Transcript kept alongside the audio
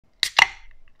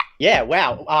Yeah,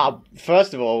 wow.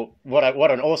 First of all, what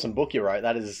an awesome book you wrote.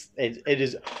 That is it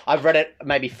is. I've read it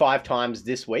maybe 5 times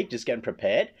this week, just getting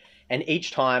prepared. And each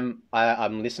time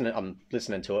I'm listening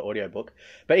to an audiobook.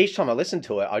 But each time I listen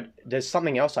to it, there's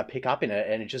something else I pick up in it,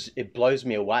 and it blows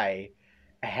me away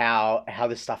how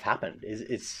this stuff happened.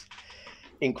 It's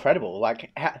incredible.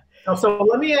 Like, So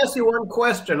let me ask you one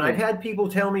question. I've mm, had people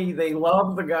tell me they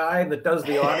love the guy that does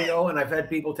the audio, and I've had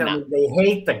people tell nah. me they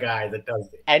hate the guy that does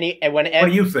it. And What do whenever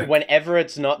you think? whenever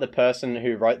it's not the person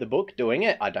who wrote the book doing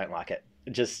it, I don't like it.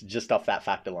 Just off that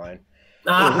fact alone.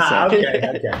 So, Okay,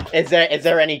 okay. is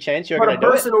there any chance you're But going a to do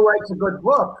it? person who writes a good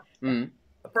book, Mm.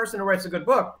 a person who writes a good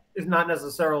book is not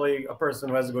necessarily a person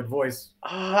who has a good voice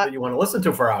Uh, that you want to listen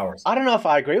to for hours. I don't know if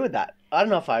I agree with that. I don't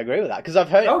know if I agree with that because I've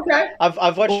heard, Okay.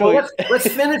 I've watched Well, all. let's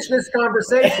finish this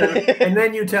conversation, and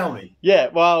then you tell me. Yeah,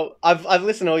 well, I've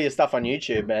listened to all your stuff on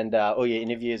YouTube and all your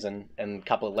interviews and a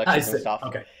couple of I lectures and see. stuff.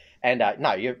 Okay. And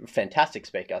no, you're a fantastic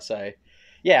speaker. So,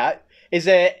 yeah, All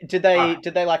right.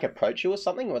 did they like approach you or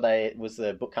something? Or was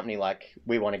the book company like,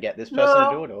 we want to get this person to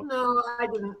do No, it? Or no, I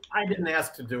didn't. I didn't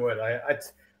ask to do it.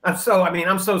 I'm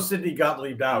so Sidney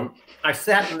Gotlieb mm. out. I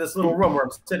sat in this little room where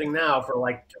I'm sitting now for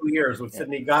like 2 years with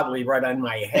Sidney Gotlieb right on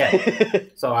my head. Yeah.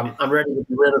 So I'm ready to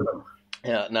be rid of him.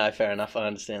 Yeah, no, fair enough. I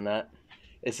understand that.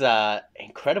 It's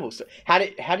incredible. So how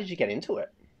did you get into it?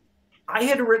 I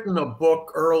had written a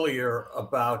book earlier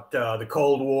about the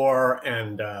Cold War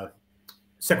and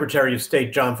Secretary of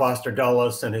State John Foster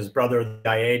Dulles and his brother, the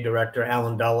CIA director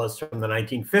Allen Dulles from the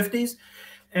 1950s.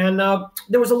 And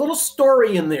there was a little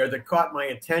story in there that caught my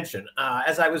attention.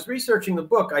 As I was researching the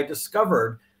book, I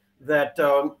discovered that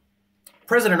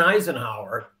President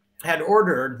Eisenhower had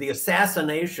ordered the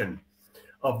assassination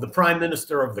of the Prime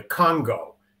Minister of the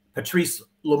Congo, Patrice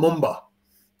Lumumba.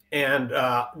 And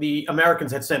the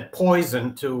Americans had sent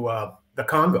poison to the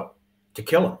Congo to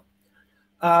kill him.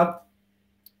 Uh,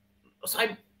 so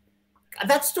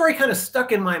that story kind of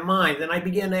stuck in my mind. And I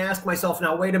began to ask myself,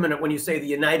 now, wait a minute, when you say the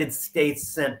United States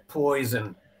sent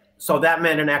poison, so that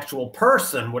meant an actual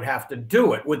person would have to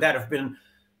do it. Would that have been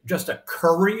just a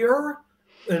courier?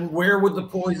 And where would the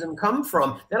poison come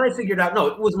from? Then I figured out, no,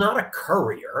 it was not a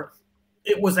courier.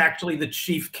 It was actually the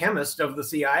chief chemist of the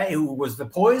CIA who was the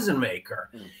poison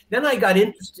maker. Mm. Then I got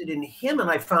interested in him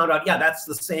and I found out, yeah, that's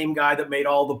the same guy that made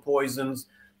all the poisons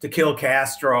to kill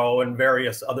Castro and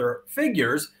various other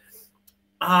figures.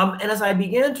 And as I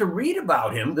began to read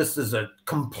about him, this is a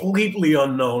completely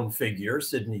unknown figure,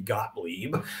 Sidney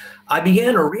Gotlieb, I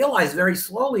began to realize very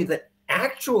slowly that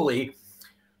actually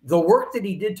the work that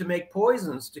he did to make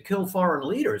poisons to kill foreign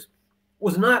leaders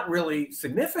was not really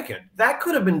significant. That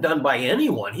could have been done by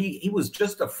anyone. He was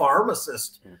just a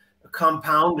pharmacist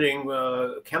compounding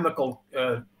chemical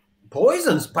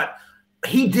poisons, but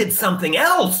he did something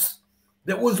else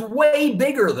that was way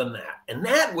bigger than that. And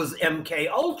that was MK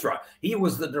Ultra. He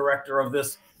was the director of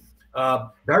this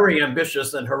very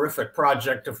ambitious and horrific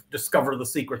project to discover the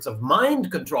secrets of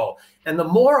mind control. And the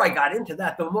more I got into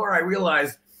that, the more I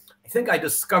realized, I think I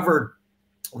discovered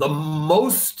the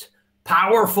most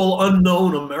powerful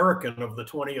unknown American of the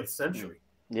 20th century.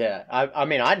 Yeah, I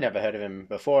mean, I'd never heard of him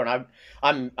before, and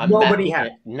I'm Nobody had.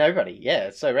 Yeah, nobody. Yeah,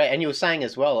 it's so rare. And you were saying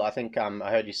as well, I think I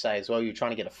heard you say as well, you were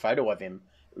trying to get a photo of him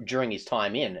during his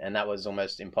time in, and that was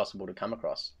almost impossible to come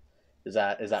across. Is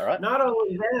that right? Not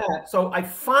only that, so I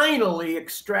finally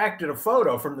extracted a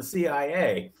photo from the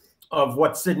CIA of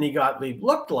what Sidney Gotlieb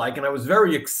looked like, and I was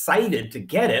very excited to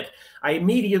get it. I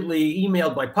immediately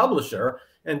emailed my publisher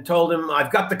and told him,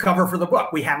 I've got the cover for the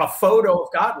book. We have a photo of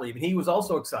Gotlieb. And he was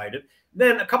also excited.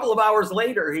 Then a couple of hours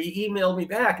later, he emailed me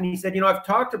back and he said, I've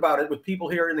talked about it with people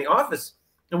here in the office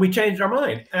and we changed our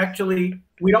mind. Actually,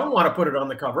 we don't want to put it on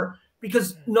the cover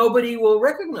because nobody will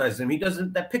recognize him.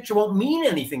 That picture won't mean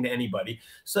anything to anybody.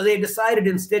 So they decided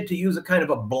instead to use a kind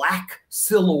of a black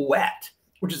silhouette,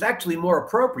 which is actually more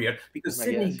appropriate because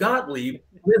Sidney Gotlieb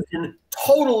lived in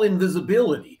total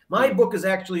invisibility. My book is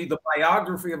actually the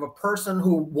biography of a person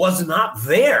who was not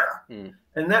there.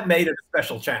 And that made it a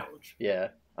special challenge. Yeah.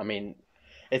 I mean,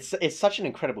 it's such an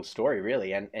incredible story,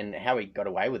 really, and how he got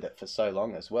away with it for so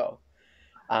long as well.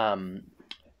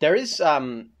 There was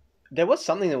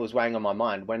something that was weighing on my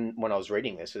mind when I was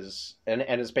reading this, and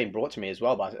it's been brought to me as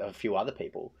well by a few other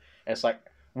people. And it's like,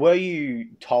 were you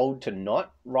told to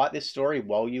not write this story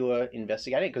while you were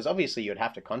investigating? Because obviously you'd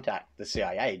have to contact the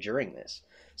CIA during this.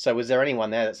 So was there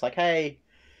anyone there that's like, hey,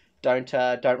 don't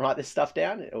write this stuff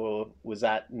down? Or was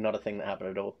that not a thing that happened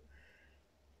at all?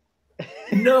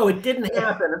 No, it didn't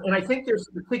happen. And I think there's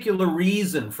a particular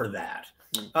reason for that.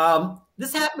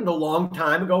 This happened a long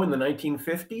time ago in the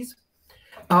 1950s.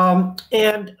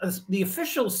 And the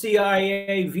official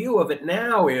CIA view of it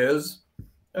now is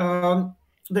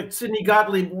that Sidney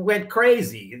Gotlieb went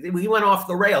crazy. He went off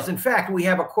the rails. In fact, we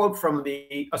have a quote from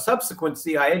a subsequent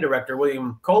CIA director,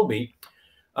 William Colby,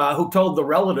 who told the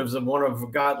relatives of one of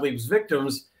Gottlieb's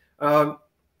victims,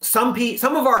 some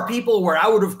of our people were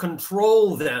out of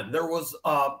control then. There was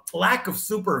a lack of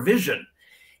supervision.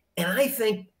 And I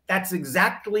think that's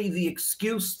exactly the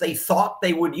excuse they thought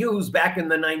they would use back in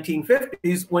the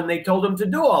 1950s when they told them to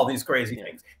do all these crazy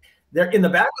things. They're, in the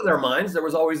back of their minds, there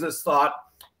was always this thought,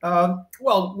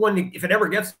 well, if it ever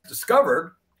gets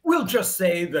discovered, we'll just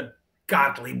say that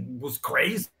Gottlieb was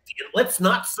crazy. Let's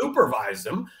not supervise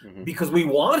him because we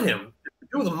want him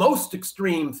to do the most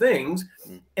extreme things.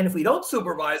 And if we don't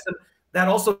supervise him, that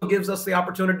also gives us the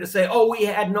opportunity to say, oh, we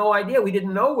had no idea. We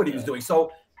didn't know what he was doing.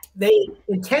 So they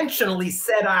intentionally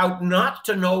set out not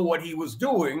to know what he was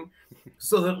doing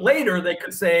so that later they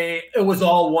could say it was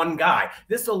all one guy.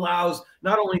 This allows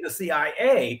not only the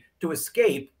CIA to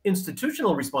escape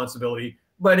institutional responsibility,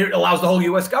 but it allows the whole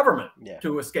U.S. government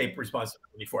to escape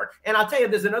responsibility for it. And I'll tell you,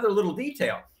 there's another little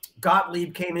detail.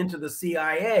 Gottlieb came into the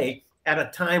CIA at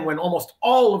a time when almost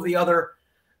all of the other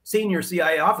senior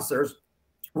CIA officers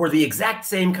were the exact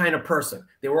same kind of person.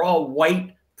 They were all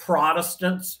white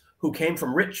Protestants who came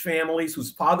from rich families,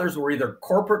 whose fathers were either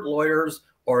corporate lawyers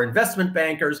or investment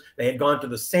bankers. They had gone to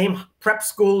the same prep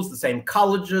schools, the same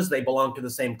colleges. They belonged to the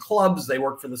same clubs. They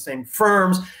worked for the same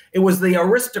firms. It was the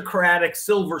aristocratic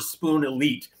silver spoon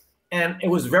elite. And it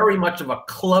was very much of a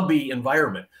clubby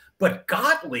environment. But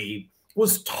Gottlieb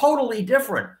was totally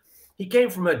different. He came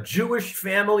from a Jewish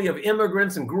family of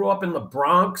immigrants and grew up in the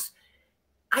Bronx.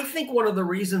 I think one of the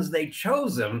reasons they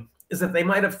chose him is that they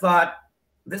might have thought,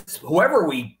 whoever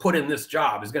we put in this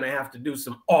job is going to have to do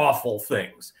some awful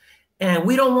things. And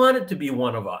we don't want it to be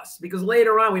one of us because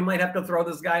later on we might have to throw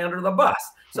this guy under the bus.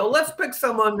 So let's pick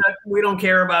someone that we don't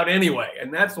care about anyway.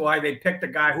 And that's why they picked a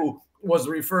guy who was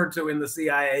referred to in the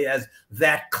CIA as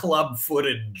that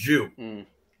club-footed Jew.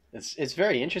 It's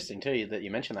very interesting too that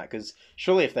you mentioned that, because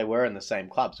surely if they were in the same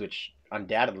clubs, which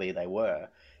undoubtedly they were,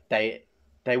 they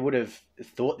would have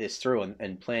thought this through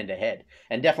and planned ahead.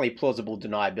 And definitely plausible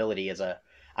deniability is a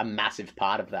massive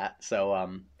part of that.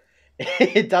 So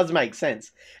it does make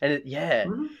sense. And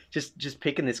just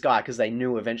picking this guy because they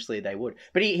knew eventually they would.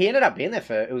 But he ended up being there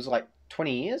for, it was like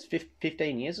 20 years,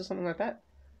 15 years or something like that.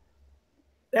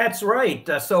 That's right.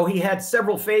 So he had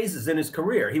several phases in his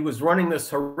career. He was running this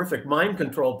horrific mind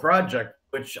control project,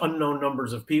 which unknown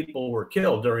numbers of people were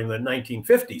killed during the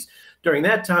 1950s. During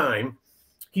that time,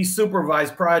 he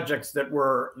supervised projects that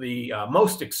were the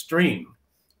most extreme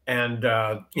and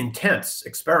intense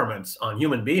experiments on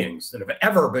human beings that have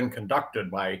ever been conducted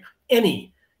by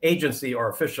any agency or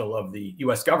official of the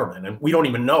U.S. government. And we don't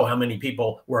even know how many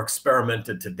people were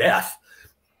experimented to death,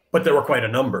 but there were quite a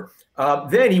number.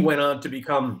 Then he went on to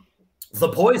become the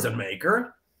poison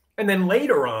maker. And then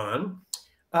later on,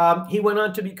 he went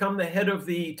on to become the head of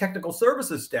the technical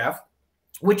services staff,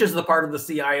 which is the part of the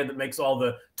CIA that makes all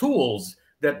the tools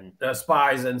that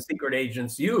spies and secret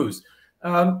agents use.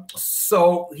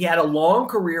 So he had a long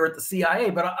career at the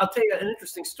CIA, but I'll tell you an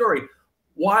interesting story.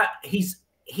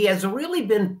 He has really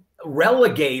been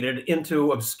relegated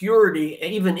into obscurity,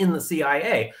 even in the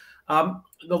CIA.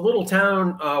 The little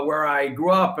town where I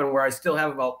grew up and where I still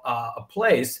have a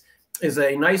place is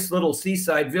a nice little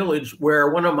seaside village where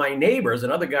one of my neighbors,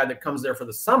 another guy that comes there for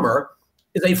the summer,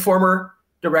 is a former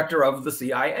director of the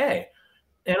CIA.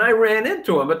 And I ran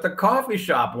into him at the coffee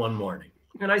shop one morning.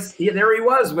 And there he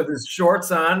was with his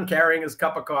shorts on, carrying his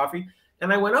cup of coffee.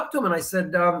 And I went up to him and I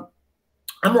said, I'm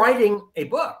writing a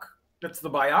book that's the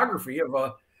biography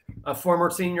of a former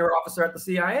senior officer at the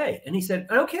CIA. And he said,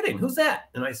 no kidding, who's that?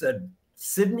 And I said,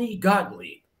 Sidney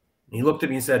Gotlieb. And he looked at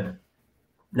me and said,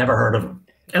 never heard of him.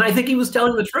 And I think he was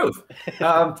telling the truth.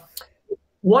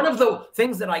 One of the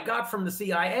things that I got from the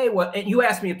CIA, and you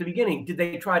asked me at the beginning, did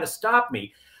they try to stop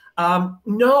me?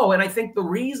 No, and I think the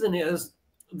reason is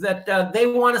that they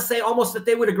want to say almost that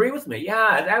they would agree with me.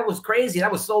 Yeah, that was crazy.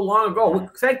 That was so long ago.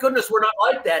 Thank goodness we're not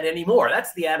like that anymore.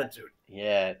 That's the attitude.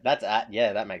 Yeah,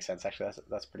 that makes sense. Actually,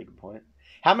 that's a pretty good point.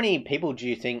 How many people do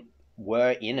you think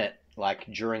were in it, like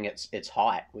during its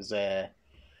height? Was there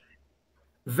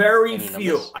very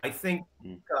few? Numbers? I think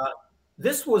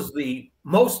this was the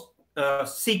most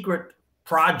secret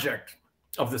project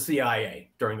of the CIA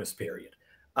during this period,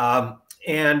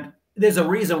 and there's a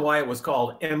reason why it was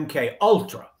called MK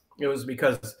Ultra. It was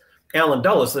because Alan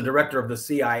Dulles, the director of the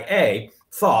CIA,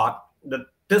 thought that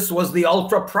this was the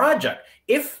Ultra project.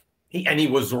 And he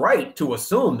was right to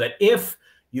assume that if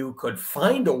you could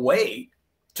find a way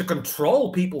to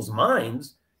control people's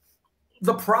minds,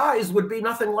 the prize would be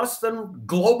nothing less than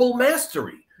global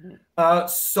mastery.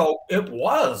 So it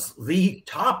was the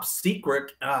top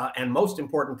secret and most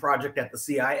important project at the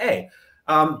CIA.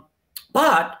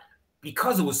 But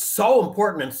because it was so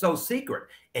important and so secret,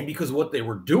 and because what they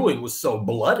were doing was so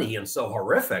bloody and so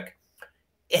horrific,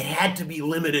 it had to be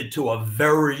limited to a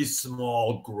very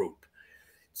small group.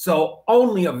 So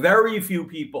only a very few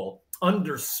people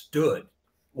understood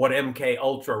what MK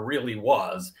Ultra really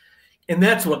was. And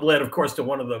that's what led, of course, to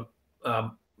one of the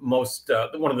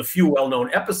one of the few well-known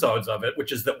episodes of it,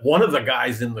 which is that one of the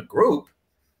guys in the group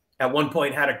at one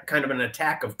point had a kind of an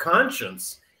attack of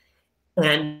conscience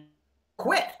and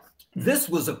quit. This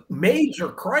was a major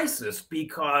crisis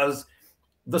because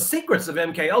the secrets of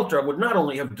MK Ultra would not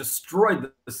only have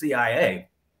destroyed the CIA,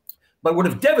 but would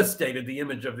have devastated the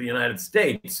image of the United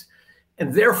States.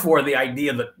 And therefore, the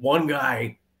idea that one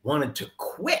guy wanted to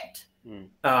quit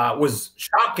was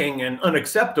shocking and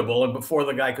unacceptable. And before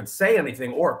the guy could say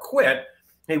anything or quit,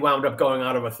 he wound up going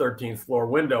out of a 13th floor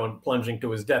window and plunging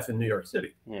to his death in New York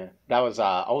City. Yeah, that was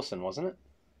Olsen, wasn't it?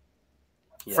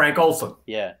 Yeah. Frank Olsen.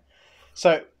 Yeah.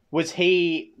 So would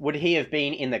he have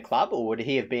been in the club, or would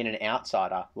he have been an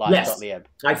outsider like Gotlieb?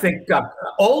 I think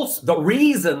Olsen, the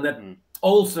reason that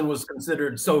Olsen was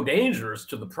considered so dangerous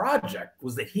to the project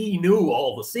was that he knew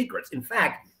all the secrets. In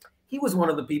fact, he was one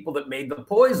of the people that made the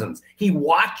poisons. He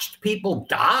watched people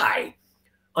die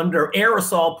under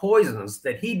aerosol poisons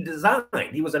that he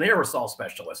designed. He was an aerosol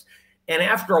specialist. And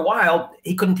after a while,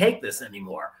 he couldn't take this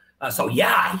anymore. So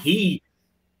yeah,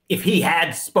 if he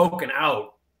had spoken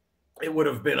out, it would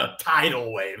have been a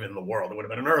tidal wave in the world. It would have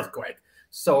been an earthquake.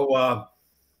 So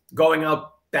going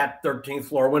out that 13th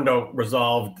floor window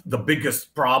resolved the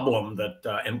biggest problem that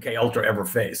MK Ultra ever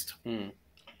faced.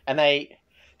 And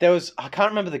there was, I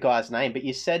can't remember the guy's name, but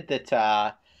you said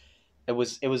that it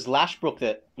was Lashbrook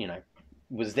that,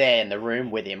 was there in the room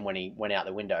with him when he went out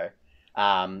the window.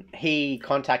 He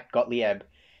contacted Gotlieb,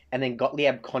 and then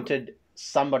Gotlieb contacted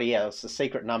somebody else, a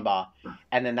secret number,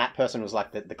 and then that person was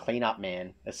like the cleanup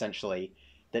man, essentially,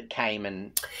 that came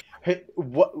and...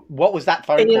 What was that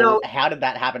phone call? How did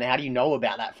that happen? How do you know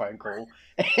about that phone call?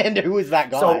 And who was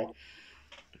that guy? So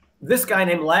this guy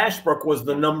named Lashbrook was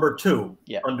the number 2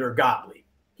 under Gotlieb.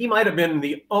 He might have been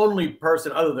the only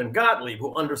person other than Gotlieb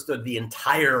who understood the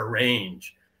entire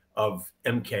range of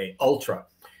MK Ultra.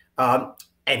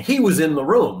 And he was in the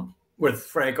room with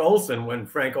Frank Olsen when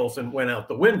Frank Olsen went out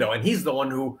the window. And he's the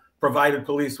one who provided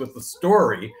police with the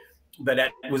story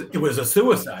that it was a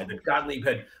suicide, that Gotlieb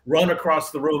had run across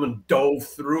the room and dove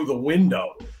through the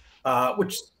window,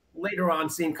 which later on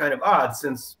seemed kind of odd,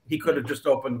 since he could have just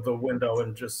opened the window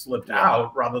and just slipped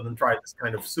out rather than try this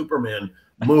kind of Superman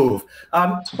move.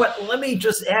 But let me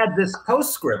just add this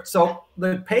postscript. So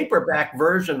the paperback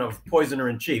version of Poisoner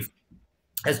in Chief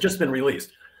has just been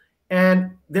released.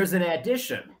 And there's an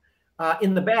addition.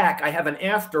 In the back, I have an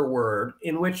afterword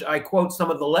in which I quote some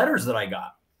of the letters that I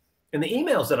got and the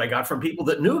emails that I got from people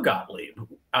that knew Gotlieb.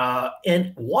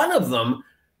 And one of them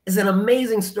is an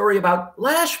amazing story about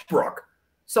Lashbrook.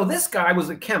 So this guy was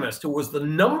a chemist who was the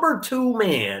number 2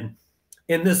 man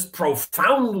in this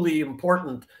profoundly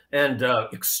important and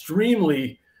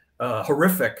extremely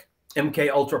horrific MK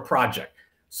Ultra project.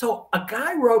 So a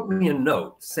guy wrote me a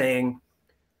note saying,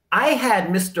 I had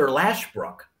Mr.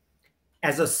 Lashbrook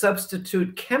as a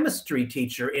substitute chemistry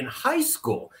teacher in high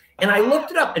school. And I looked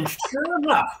it up, and sure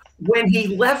enough, when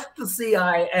he left the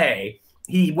CIA,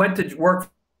 he went to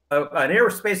work for an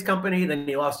aerospace company, then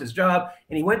he lost his job,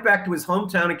 and he went back to his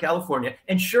hometown in California.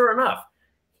 And sure enough,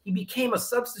 he became a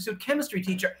substitute chemistry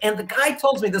teacher. And the guy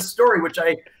told me this story, which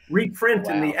I reprint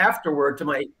in the afterword to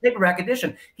my paperback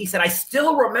edition. He said, I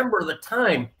still remember the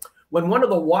time when one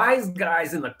of the wise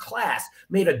guys in the class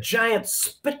made a giant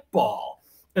spitball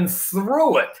and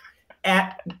threw it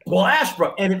at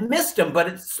Lashbrook, and it missed him, but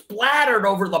it splattered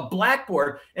over the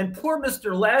blackboard. And poor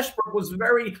Mr. Lashbrook was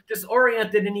very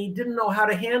disoriented, and he didn't know how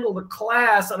to handle the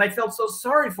class, and I felt so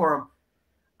sorry for him.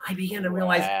 I began to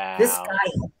realize this guy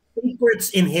had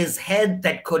secrets in his head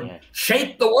that could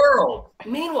shape the world.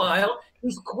 Meanwhile,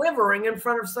 he's quivering in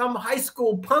front of some high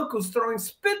school punk who's throwing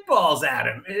spitballs at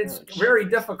him. It's very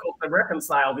difficult to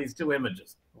reconcile these two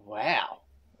images. Wow.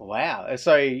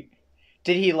 So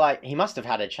did he must have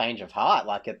had a change of heart,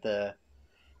 like at the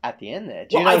end there.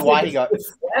 Do you know why he got...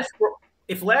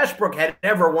 If Lashbrook had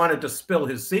ever wanted to spill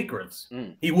his secrets,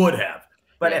 he would have.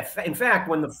 But in fact,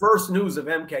 when the first news of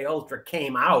MK Ultra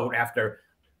came out after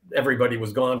everybody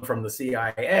was gone from the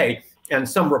CIA, and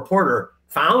some reporter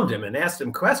found him and asked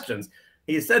him questions,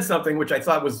 he said something which I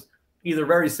thought was either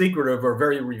very secretive or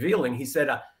very revealing. He said,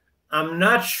 I'm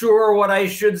not sure what I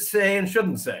should say and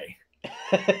shouldn't say.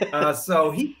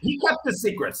 So he kept the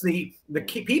secrets. The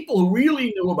key people who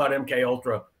really knew about MK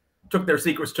Ultra took their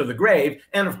secrets to the grave.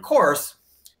 And of course,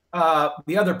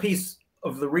 the other piece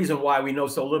of the reason why we know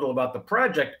so little about the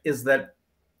project is that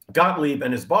Gottlieb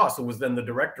and his boss, who was then the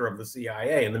director of the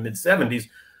CIA in the mid-70s,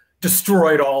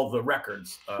 destroyed all the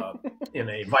records in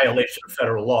a violation of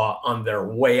federal law on their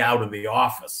way out of the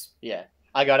office. Yeah.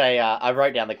 I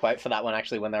wrote down the quote for that one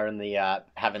actually when they were in the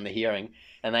having the hearing,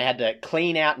 and they had to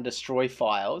clean out and destroy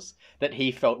files that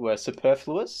he felt were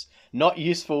superfluous, not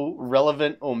useful,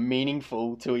 relevant, or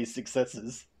meaningful to his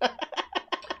successors.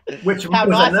 Which How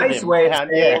was nice a nice way of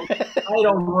saying, yeah. I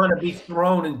don't want to be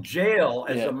thrown in jail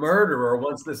as Yeah. a murderer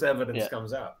once this evidence Yeah.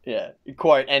 comes out. Yeah.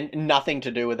 Quote, and nothing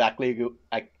to do with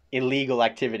illegal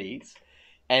activities.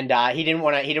 And he didn't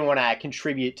want to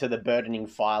contribute to the burdening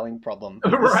filing problem.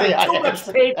 Right, too much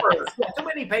papers. Yeah, too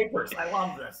many papers. I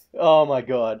love this. Oh my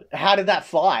God, how did that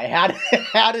fly?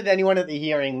 How did anyone at the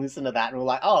hearing listen to that and were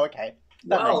like, oh, okay,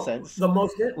 that makes sense?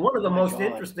 One of the most God.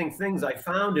 interesting things I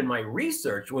found in my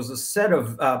research was a set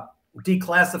of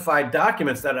declassified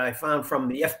documents that I found from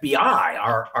the FBI,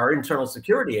 our internal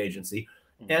security agency,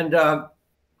 and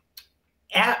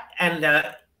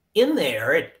in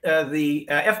there, the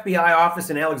FBI office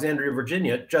in Alexandria,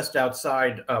 Virginia, just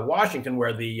outside Washington,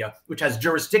 which has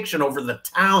jurisdiction over the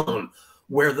town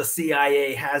where the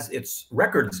CIA has its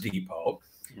records depot,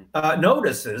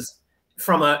 notices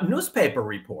from a newspaper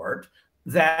report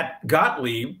that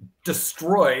Gottlieb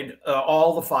destroyed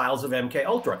all the files of MK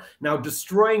Ultra. Now,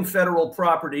 destroying federal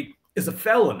property is a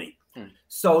felony.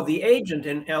 So the agent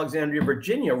in Alexandria,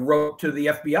 Virginia, wrote to the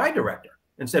FBI director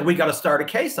and said, we got to start a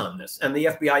case on this. And the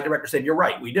FBI director said, you're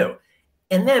right, we do.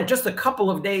 And then just a couple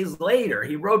of days later,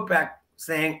 he wrote back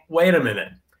saying, wait a minute,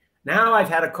 now I've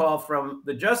had a call from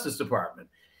the Justice Department.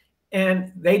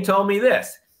 And they told me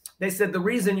this. They said, the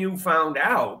reason you found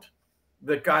out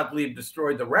that Gottlieb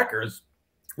destroyed the records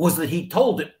was that he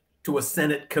told it to a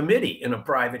Senate committee in a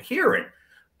private hearing.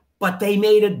 But they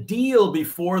made a deal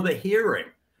before the hearing,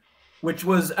 which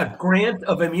was a grant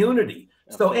of immunity.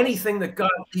 So anything that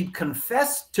Gottlieb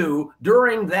confessed to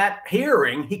during that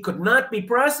hearing, he could not be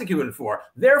prosecuted for.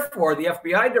 Therefore, the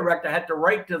FBI director had to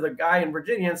write to the guy in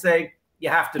Virginia and say, you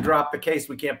have to drop the case.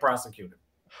 We can't prosecute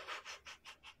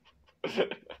him.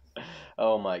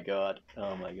 Oh, my God.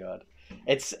 Oh, my God.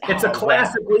 It's a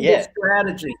classic legal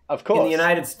strategy of course. In the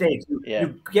United States.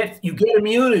 You get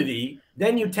immunity,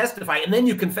 then you testify, and then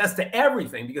you confess to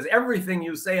everything, because everything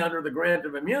you say under the grant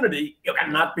of immunity, you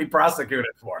cannot be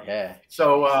prosecuted for. Yeah.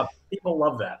 So people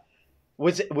love that.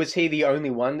 Was he the only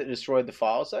one that destroyed the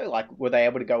files, though? Like, were they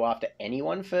able to go after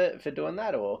anyone for doing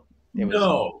that, or?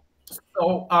 No.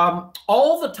 So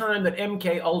all the time that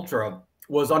MK Ultra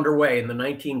was underway in the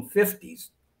 1950s,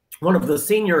 one of the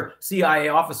senior CIA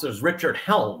officers, Richard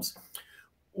Helms,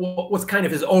 was kind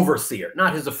of his overseer,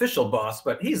 not his official boss,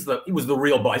 but he was the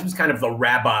real boss. He was kind of the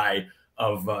rabbi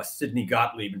of Sidney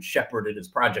Gotlieb and shepherded his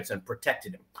projects and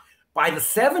protected him. By the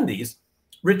 70s,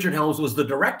 Richard Helms was the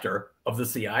director of the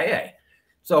CIA.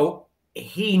 So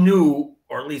he knew,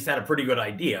 or at least had a pretty good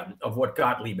idea of what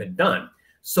Gotlieb had done.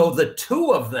 So the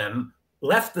two of them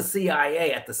left the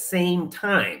CIA at the same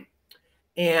time,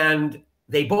 and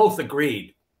they both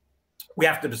agreed, we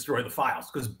have to destroy the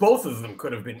files, because both of them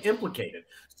could have been implicated.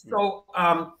 So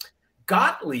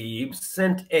Gottlieb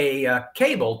sent a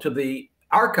cable to the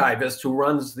archivist who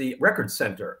runs the record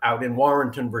center out in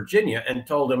Warrenton, Virginia, and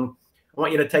told him, I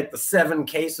want you to take the 7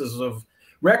 cases of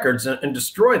records and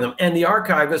destroy them. And the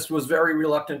archivist was very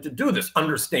reluctant to do this,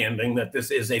 understanding that this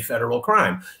is a federal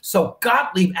crime. So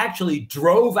Gottlieb actually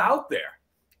drove out there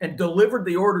and delivered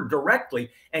the order directly.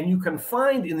 And you can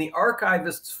find in the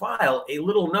archivist's file a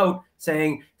little note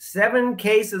saying 7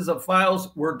 cases of files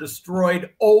were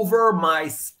destroyed over my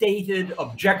stated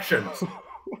objections. So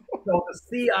the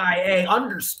CIA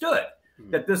understood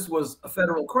that this was a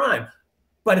federal crime,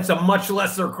 but it's a much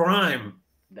lesser crime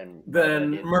than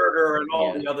murder and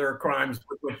all the other crimes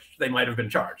with which they might have been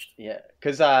charged. Yeah,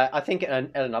 because I think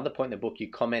at another point in the book, you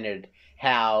commented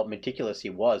how meticulous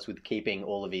he was with keeping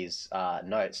all of his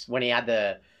notes. When he had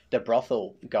the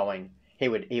brothel going, he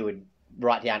would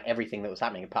write down everything that was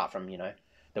happening, apart from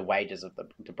the wages of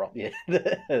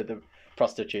the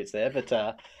prostitutes there,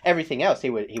 but everything else he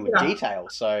would detail.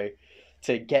 So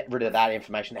to get rid of that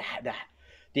information,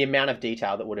 the amount of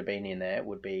detail that would have been in there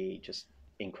would be just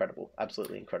incredible,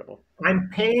 absolutely incredible. I'm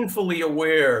painfully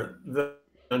aware that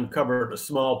I uncovered a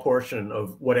small portion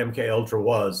of what MK Ultra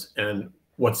was and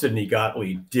what Sidney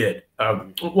Gotlieb did.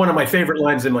 One of my favorite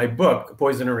lines in my book,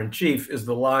 Poisoner in Chief, is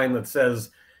the line that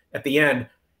says at the end,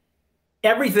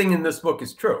 everything in this book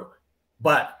is true,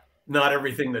 but not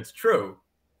everything that's true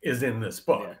is in this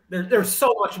book. Yeah. There's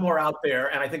so much more out there,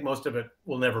 and I think most of it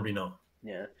will never be known.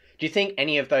 Yeah. Do you think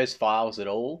any of those files at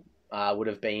all would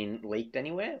have been leaked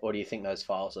anywhere, or do you think those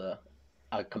files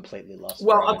are completely lost?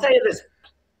 Well, I'll tell you this.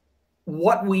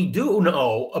 What we do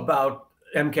know about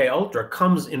MK Ultra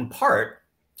comes in part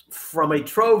from a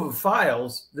trove of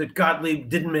files that Gotlieb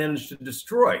didn't manage to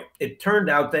destroy. It turned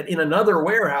out that in another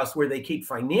warehouse where they keep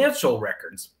financial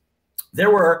records, there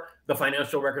were the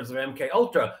financial records of MK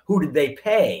Ultra. Who did they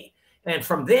pay? And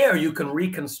from there, you can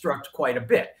reconstruct quite a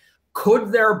bit.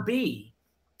 Could there be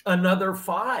another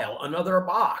file, another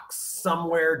box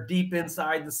somewhere deep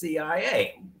inside the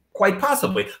CIA? Quite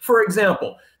possibly. For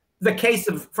example, the case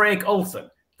of Frank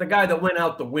Olson, the guy that went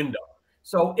out the window.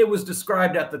 So it was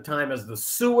described at the time as the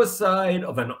suicide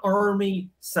of an Army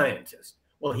scientist.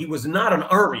 Well, he was not an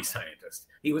Army scientist.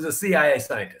 He was a CIA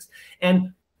scientist.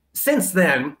 And since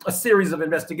then, a series of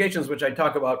investigations, which I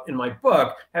talk about in my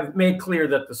book, have made clear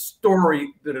that the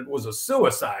story that it was a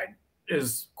suicide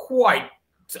is quite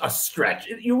a stretch.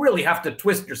 You really have to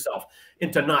twist yourself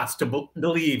into knots to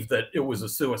believe that it was a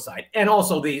suicide. And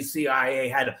also the CIA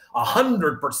had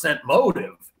 100%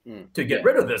 motive to get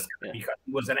rid of this guy because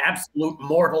he was an absolute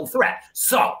mortal threat.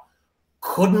 So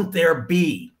couldn't there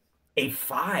be a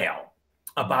file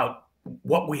about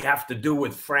what we have to do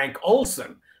with Frank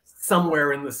Olson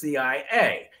somewhere in the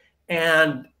CIA?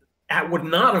 And that would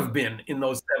not have been in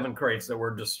those 7 crates that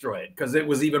were destroyed because it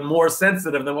was even more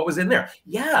sensitive than what was in there.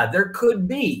 Yeah, there could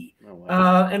be. Oh,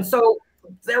 wow. And so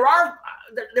there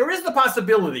is the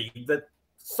possibility that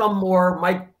some more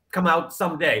might come out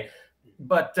someday.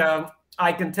 But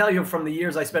I can tell you from the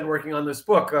years I spent working on this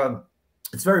book,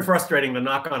 it's very frustrating to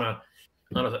knock on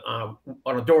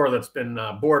a door that's been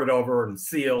boarded over and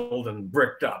sealed and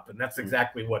bricked up. And that's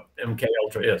exactly what MK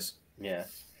Ultra is. Yeah.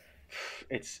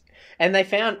 And they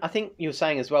found, I think you were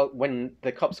saying as well, when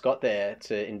the cops got there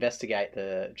to investigate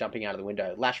the jumping out of the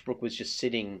window, Lashbrook was just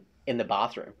sitting in the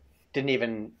bathroom. Didn't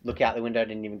even look out the window,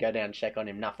 didn't even go down and check on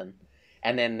him, nothing.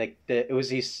 And then it was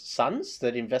his sons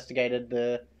that investigated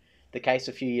the case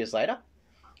a few years later.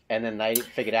 And then they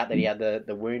figured out that he had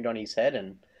the wound on his head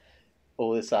and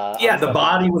all this. Yeah, the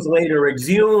body was later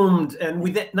exhumed. And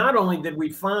not only did we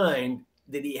find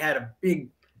that he had a big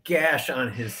gash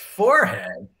on his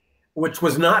forehead, which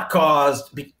was not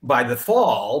caused by the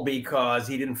fall because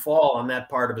he didn't fall on that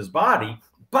part of his body,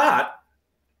 but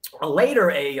later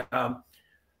an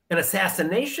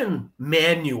assassination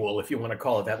manual, if you want to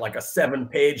call it that, like a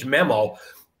 7-page memo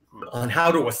on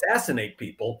how to assassinate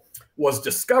people was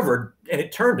discovered. And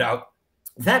it turned out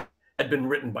that had been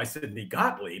written by Sidney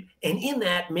Gotlieb. And in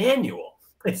that manual,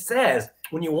 it says,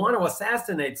 when you want to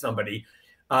assassinate somebody,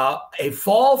 a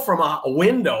fall from a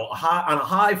window on a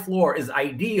high floor is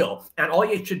ideal. And all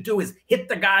you should do is hit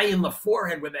the guy in the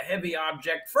forehead with a heavy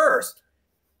object first.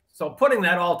 So putting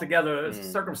that all together,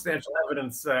 circumstantial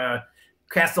evidence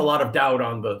casts a lot of doubt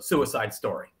on the suicide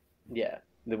story. Yeah.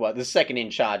 The second in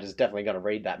charge is definitely going to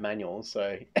read that manual.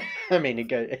 So, I mean,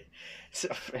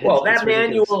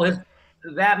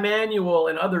 that manual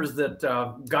and others that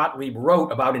Gottlieb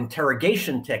wrote about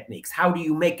interrogation techniques. How do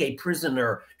you make a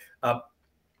prisoner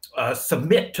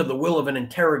submit to the will of an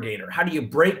interrogator? How do you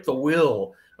break the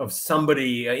will of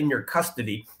somebody in your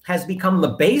custody? Has become the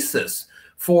basis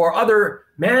for other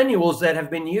manuals that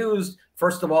have been used,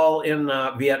 first of all, in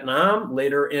Vietnam,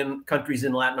 later in countries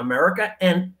in Latin America.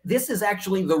 And this is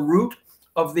actually the root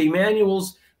of the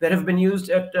manuals that have been used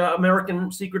at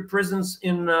American secret prisons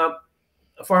in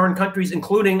foreign countries,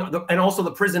 including and also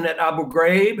the prison at Abu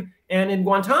Ghraib and in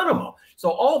Guantanamo. So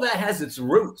all that has its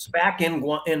roots back in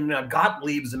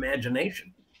Gottlieb's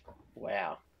imagination.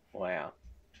 Wow. What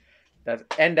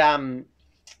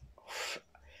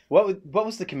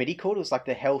was the committee called? It was like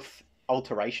the Health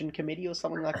Alteration Committee or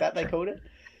something like that. They called it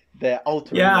the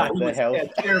altering the health.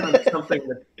 Chairman of something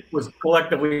that was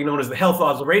collectively known as the Health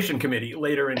Alteration Committee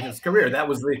later in his career. That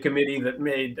was the committee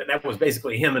that was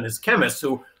basically him and his chemists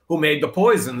who made the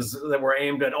poisons that were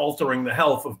aimed at altering the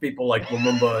health of people like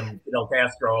Lumumba and Fidel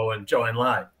Castro and Zhou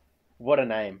Enlai. What a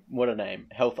name.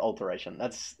 Health Alteration.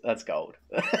 That's gold.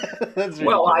 That's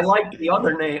really I liked the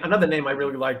other name. Another name I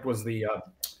really liked was the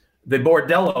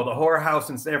Bordello, the whorehouse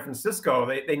in San Francisco.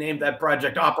 They named that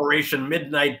project Operation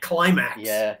Midnight Climax.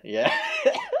 Yeah.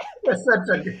 There's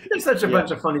such a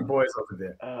bunch of funny boys over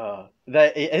there.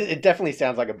 It definitely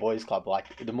sounds like a boys' club.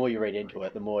 Like the more you read into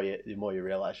it, the more you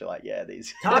realize you're like, yeah,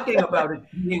 these. Talking about it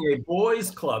being a boys'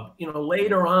 club,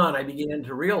 later on I began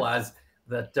to realize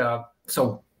that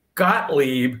so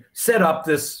Gottlieb set up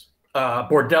this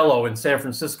bordello in San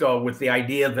Francisco with the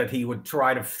idea that he would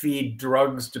try to feed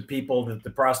drugs to people that the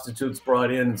prostitutes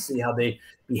brought in and see how they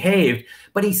behaved.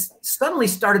 But he suddenly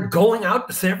started going out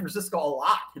to San Francisco a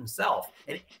lot himself.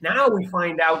 And now we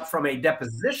find out from a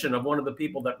deposition of one of the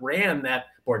people that ran that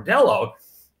bordello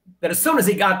that as soon as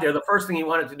he got there, the first thing he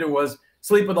wanted to do was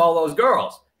sleep with all those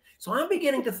girls. So I'm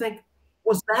beginning to think,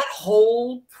 was that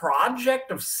whole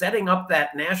project of setting up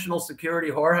that national security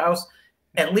whorehouse,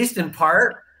 at least in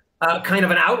part, kind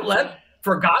of an outlet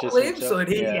for Gotlieb, so that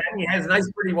he has a nice,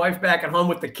 pretty wife back at home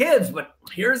with the kids, but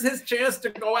here's his chance to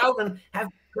go out and have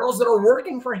girls that are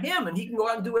working for him, and he can go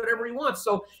out and do whatever he wants.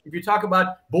 So if you talk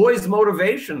about boys'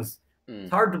 motivations,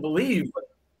 it's hard to believe, but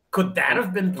could that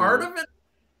have been part of it?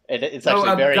 It's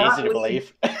actually very easy to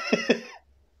believe.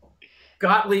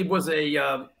 Gotlieb was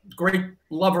a great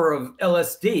lover of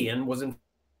LSD and was in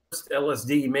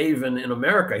LSD maven in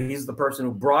America. He's the person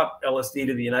who brought LSD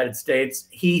to the United States.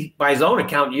 He, by his own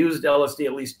account, used LSD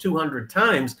at least 200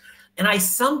 times. And I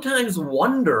sometimes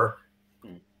wonder,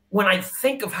 when I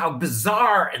think of how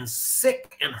bizarre and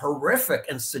sick and horrific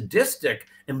and sadistic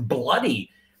and bloody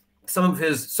some of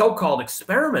his so-called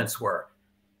experiments were,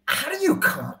 how do you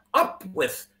come up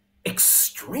with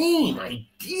extreme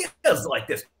ideas like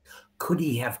this? Could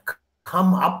he have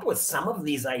come up with some of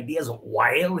these ideas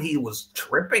while he was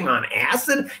tripping on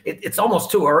acid? It's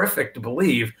almost too horrific to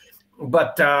believe.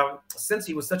 But since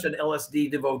he was such an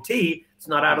LSD devotee, it's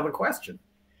not out of the question.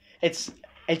 It's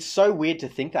so weird to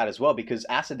think that as well, because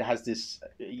acid has this,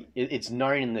 it's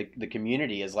known in the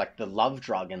community as like the love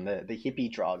drug and the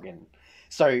hippie drug. And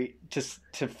so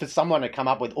for someone to come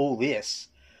up with all this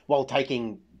while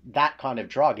taking that kind of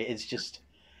drug, it's just,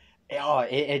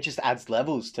 it just adds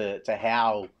levels to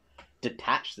how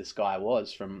detached this guy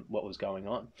was from what was going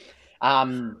on.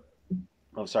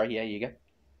 Oh, sorry. Yeah, you go.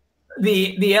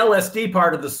 The LSD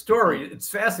part of the story, it's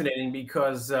fascinating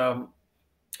because,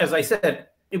 as I said,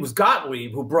 it was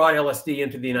Gottlieb who brought LSD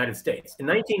into the United States. In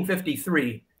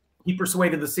 1953, he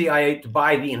persuaded the CIA to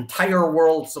buy the entire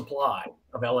world supply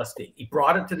of LSD. He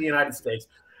brought it to the United States.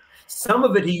 Some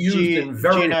of it he used in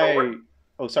very...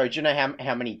 Oh, sorry. Do you know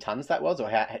how many tons that was, or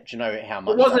do you know how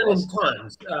much? It wasn't in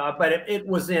tons, but it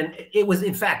was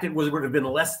in fact, it would have been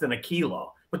less than a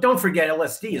kilo. But don't forget,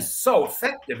 LSD is so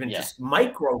effective in just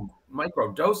micro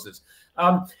doses.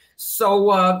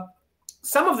 So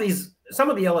some of the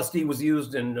LSD was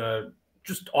used in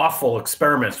just awful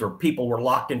experiments where people were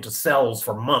locked into cells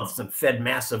for months and fed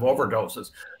massive overdoses.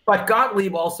 But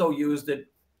Gottlieb also used it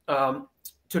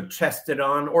to test it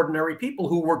on ordinary people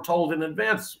who were told in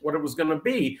advance what it was going to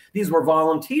be. These were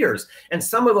volunteers. And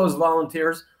some of those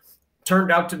volunteers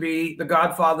turned out to be the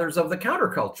godfathers of the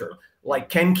counterculture, like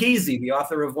Ken Kesey, the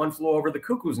author of One Flew Over the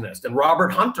Cuckoo's Nest, and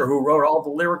Robert Hunter, who wrote all the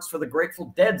lyrics for the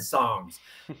Grateful Dead songs,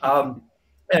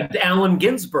 and Allen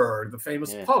Ginsberg, the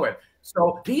famous poet.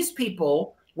 So these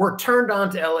people were turned on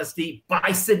to LSD by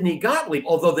Sidney Gotlieb,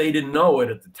 although they didn't know it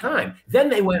at the time. Then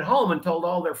they went home and told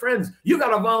all their friends, you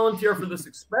got to volunteer for this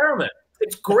experiment.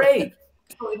 It's great.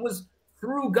 So it was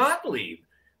through Gotlieb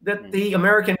that the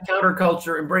American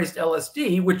counterculture embraced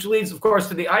LSD, which leads, of course,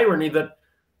 to the irony that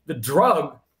the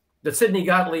drug that Sidney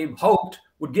Gotlieb hoped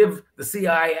would give the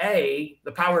CIA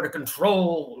the power to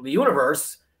control the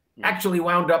universe actually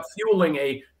wound up fueling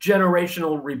a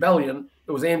generational rebellion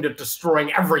that was aimed at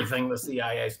destroying everything the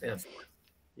CIA stands for.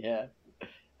 Yeah.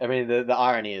 I mean, the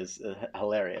irony is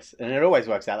hilarious. And it always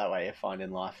works out that way. You find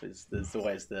in life there's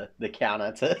always the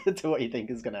counter to what you think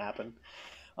is going to happen.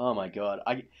 Oh, my God.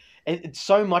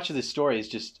 So much of this story is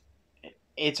just,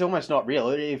 it's almost not real.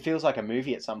 It feels like a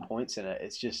movie at some points in it.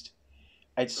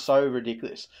 It's so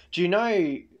ridiculous. Do you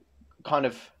know kind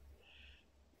of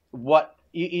what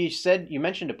you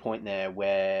mentioned a point there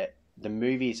where the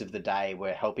movies of the day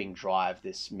were helping drive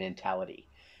this mentality,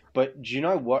 but do you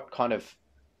know what kind of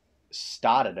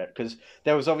started it? Because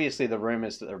there was obviously the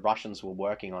rumors that the Russians were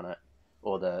working on it,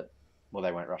 or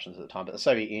they weren't Russians at the time, but the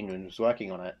Soviet Union was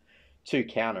working on it to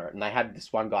counter it, and they had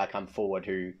this one guy come forward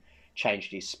who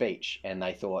changed his speech, and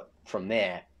they thought from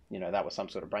there, that was some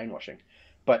sort of brainwashing.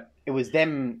 But it was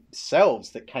themselves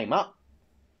that came up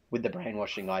with the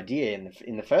brainwashing idea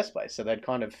in the first place. So they'd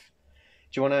kind of,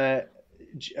 do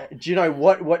you know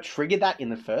what triggered that in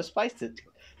the first place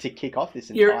to kick off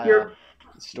this entire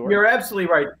story? You're absolutely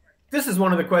right. This is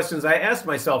one of the questions I asked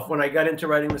myself when I got into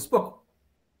writing this book.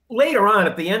 Later on,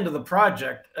 at the end of the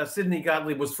project, Sidney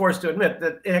Gotlieb was forced to admit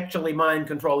that actually mind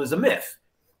control is a myth.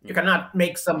 You cannot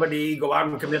make somebody go out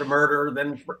and commit a murder,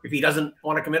 then if he doesn't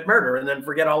want to commit murder, and then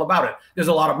forget all about it. There's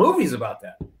a lot of movies about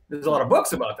that. There's a lot of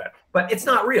books about that, but it's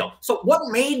not real. So what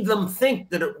made them think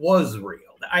that it was real?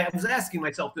 I was asking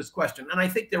myself this question, and I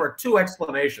think there are two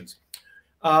explanations.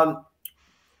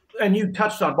 And you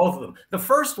touched on both of them. The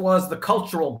first was the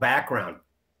cultural background.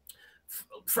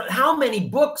 For how many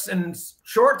books and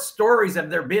short stories have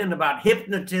there been about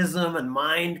hypnotism and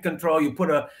mind control? You put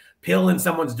a pill in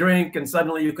someone's drink and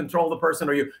suddenly you control the person,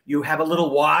 or you have a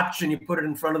little watch and you put it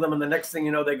in front of them, and the next thing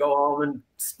you know, they go home and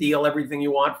steal everything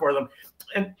you want for them.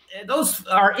 And those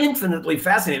are infinitely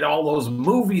fascinating. All those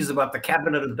movies about the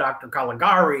Cabinet of Dr.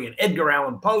 Caligari and Edgar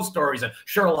Allan Poe stories and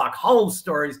Sherlock Holmes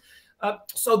stories.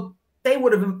 So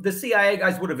the CIA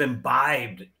guys would have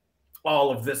imbibed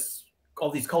all of this, all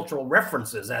these cultural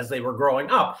references as they were growing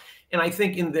up. And I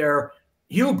think in their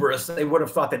hubris, they would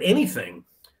have thought that anything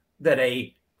that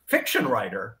a fiction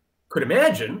writer could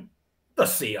imagine, the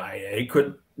CIA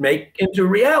could make into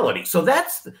reality. So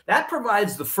that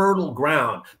provides the fertile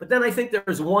ground. But then I think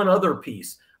there's one other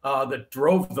piece that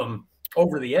drove them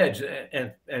over the edge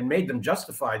and made them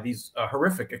justify these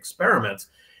horrific experiments.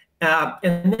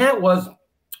 And that was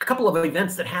a couple of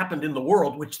events that happened in the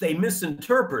world, which they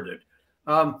misinterpreted.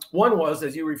 One was,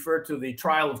 as you referred to, the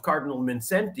trial of Cardinal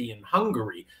Mindszenty in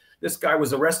Hungary. This guy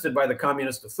was arrested by the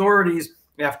communist authorities.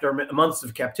 After months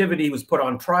of captivity, he was put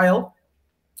on trial,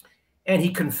 and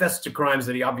he confessed to crimes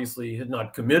that he obviously had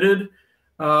not committed.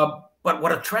 But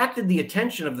what attracted the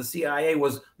attention of the CIA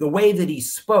was the way that he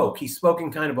spoke. He spoke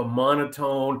in kind of a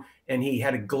monotone, and he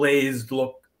had a glazed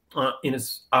look in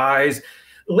his eyes.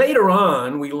 Later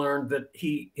on, we learned that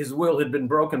his will had been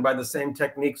broken by the same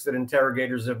techniques that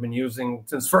interrogators have been using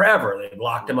since forever. They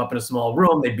locked him up in a small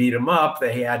room. They beat him up.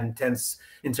 They had intense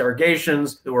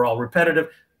interrogations that were all repetitive.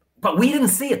 But we didn't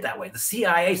see it that way. The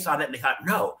CIA saw that and they thought,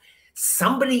 no,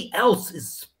 somebody else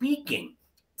is speaking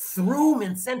through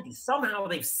Mindszenty. Somehow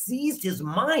they've seized his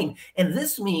mind. And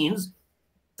this means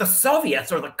the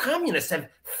Soviets or the communists have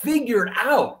figured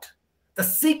out the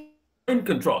secret mind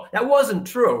control. That wasn't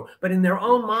true, but in their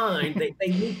own mind, they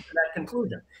reached that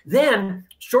conclusion. Then,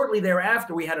 shortly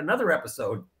thereafter, we had another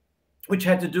episode which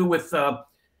had to do with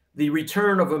the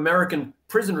return of American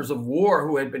prisoners of war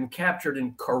who had been captured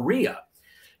in Korea.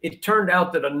 It turned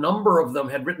out that a number of them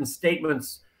had written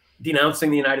statements denouncing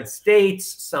the United States.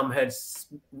 Some had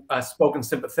spoken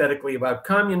sympathetically about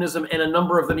communism, and a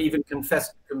number of them even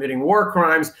confessed to committing war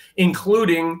crimes,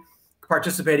 including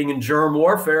participating in germ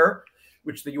warfare,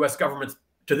 which the U.S. government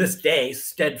to this day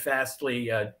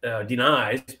steadfastly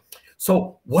denies.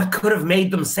 So what could have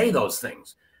made them say those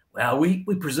things? Well, we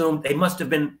presume they must have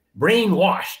been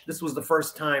brainwashed. This was the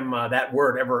first time that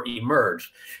word ever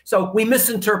emerged. So we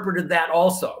misinterpreted that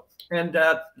also. And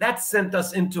that sent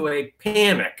us into a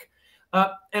panic.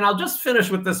 And I'll just finish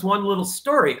with this one little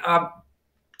story.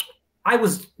 I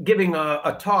was giving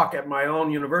a talk at my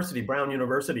own university, Brown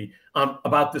University,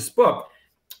 about this book.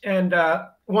 And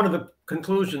one of the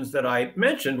conclusions that I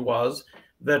mentioned was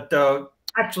that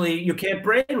actually you can't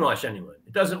brainwash anyone.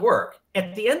 It doesn't work.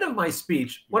 At the end of my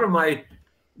speech, one of my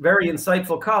very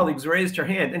insightful colleagues raised her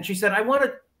hand and she said, I want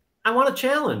to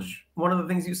challenge one of the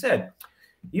things you said.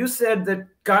 You said that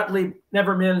Gotlieb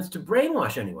never managed to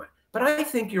brainwash anyone, but I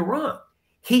think you're wrong.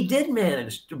 He did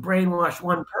manage to brainwash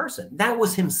one person. That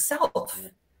was himself.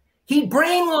 He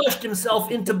brainwashed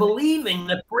himself into believing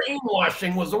that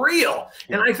brainwashing was real.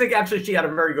 And I think actually she had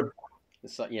a very good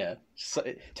point. So, yeah, so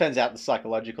it turns out the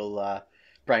psychological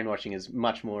brainwashing is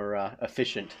much more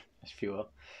efficient, if you will.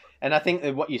 And I think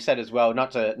that what you said as well,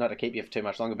 not to keep you for too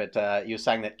much longer, but you were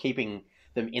saying that keeping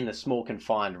them in the small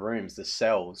confined rooms, the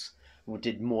cells,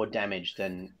 did more damage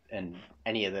than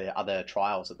any of the other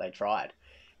trials that they tried.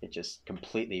 It just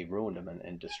completely ruined them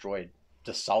and destroyed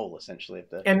the soul, essentially, of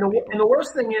the people. And the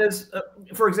worst thing is,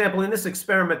 for example, in this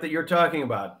experiment that you're talking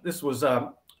about, this was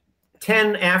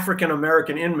 10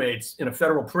 African-American inmates in a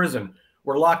federal prison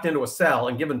were locked into a cell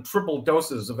and given triple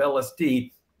doses of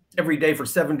LSD every day for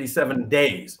 77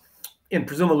 days, in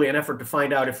presumably an effort to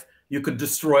find out if you could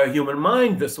destroy a human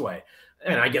mind this way.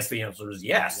 And I guess the answer is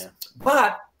yes. Yeah.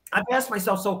 But I've asked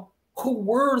myself, so who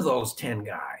were those 10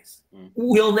 guys?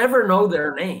 We'll never know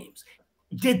their names.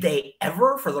 Did they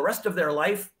ever, for the rest of their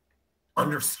life,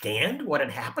 understand what had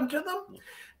happened to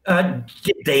them?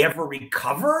 Did they ever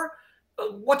recover?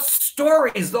 What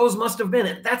stories those must have been.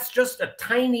 And that's just a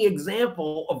tiny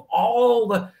example of all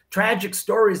the tragic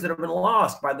stories that have been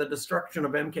lost by the destruction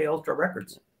of MK Ultra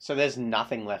records. So there's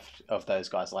nothing left of those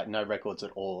guys, like no records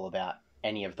at all about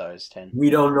any of those 10.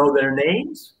 We don't know their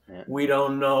names. Yeah. We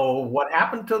don't know what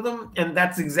happened to them. And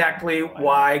that's exactly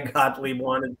why Gotlieb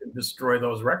wanted to destroy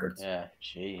those records. Yeah,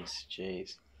 jeez.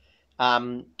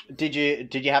 Did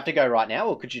you have to go right now,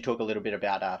 or could you talk a little bit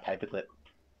about Paperclip?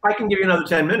 I can give you another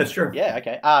 10 minutes, sure. Yeah,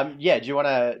 okay. Yeah, do you want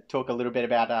to talk a little bit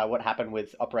about what happened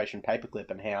with Operation Paperclip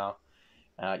and how,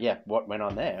 yeah, what went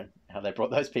on there, how they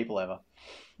brought those people over?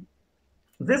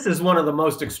 This is one of the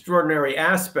most extraordinary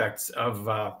aspects of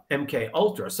MK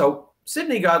Ultra. So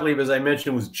Sidney Gotlieb, as I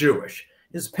mentioned, was Jewish.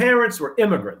 His parents were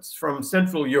immigrants from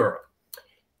Central Europe.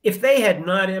 If they had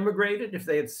not immigrated, if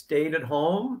they had stayed at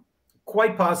home,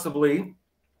 quite possibly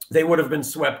they would have been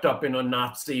swept up in a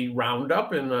Nazi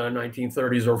roundup in the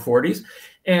 1930s or 40s.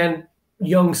 And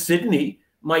young Sidney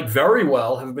might very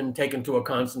well have been taken to a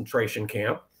concentration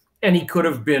camp, and he could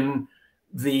have been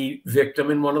the victim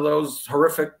in one of those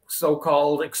horrific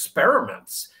so-called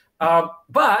experiments.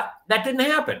 But that didn't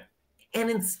happen. And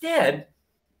instead,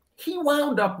 he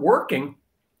wound up working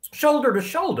shoulder to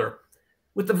shoulder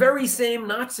with the very same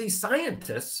Nazi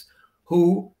scientists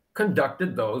who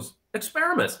conducted those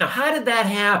experiments. Now, how did that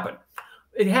happen?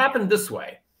 It happened this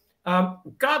way.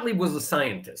 Gottlieb was a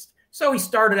scientist. So he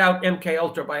started out MK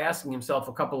Ultra by asking himself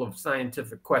a couple of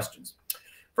scientific questions.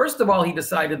 First of all, he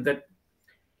decided that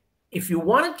if you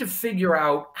wanted to figure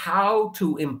out how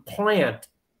to implant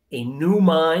a new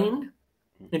mind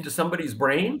into somebody's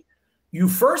brain, you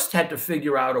first had to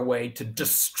figure out a way to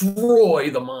destroy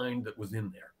the mind that was in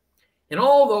there. And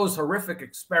all those horrific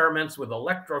experiments with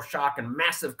electroshock and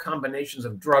massive combinations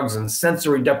of drugs and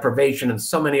sensory deprivation and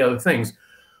so many other things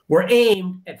were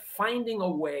aimed at finding a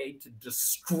way to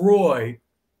destroy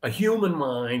a human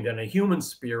mind and a human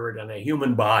spirit and a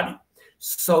human body.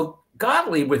 So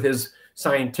Gottlieb, with his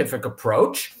scientific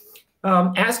approach,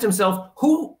 asked himself,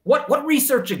 what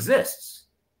research exists?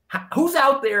 Who's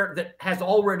out there that has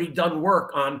already done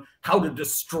work on how to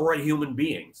destroy human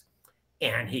beings?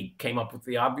 And he came up with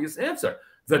the obvious answer: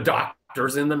 the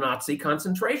doctors in the Nazi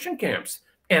concentration camps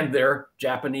and their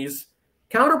Japanese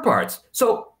counterparts.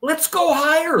 So let's go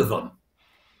hire them.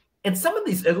 And some of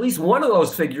these, at least one of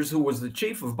those figures who was the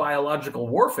chief of biological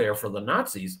warfare for the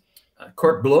Nazis,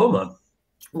 Kurt Blume,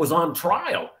 was on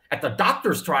trial at the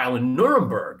doctor's trial in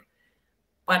Nuremberg.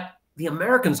 But the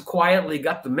Americans quietly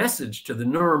got the message to the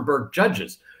Nuremberg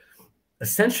judges.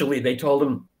 Essentially, they told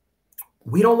them,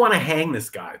 we don't want to hang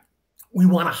this guy. We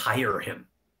want to hire him.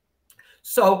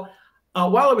 So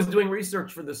while I was doing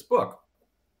research for this book,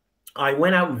 I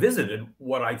went out and visited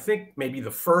what I think may be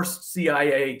the first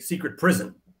CIA secret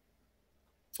prison.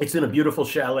 It's in a beautiful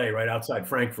chalet right outside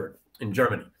Frankfurt in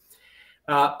Germany.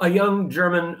 A young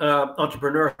German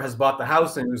entrepreneur has bought the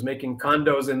house and was making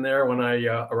condos in there when I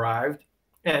arrived.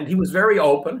 And he was very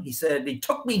open. He said, he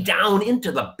took me down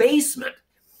into the basement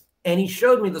and he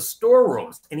showed me the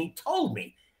storerooms. And he told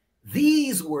me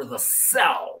these were the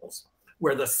cells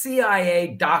where the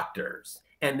CIA doctors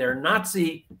and their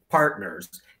Nazi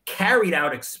partners carried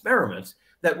out experiments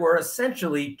that were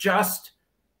essentially just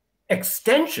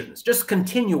extensions, just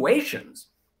continuations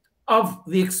of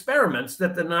the experiments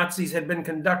that the Nazis had been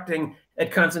conducting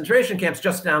at concentration camps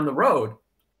just down the road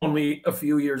only a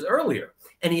few years earlier.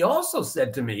 And he also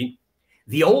said to me,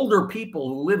 the older people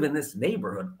who live in this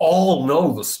neighborhood all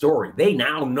know the story. They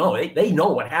now know, they know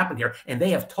what happened here. And they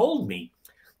have told me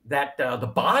that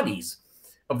the bodies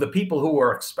of the people who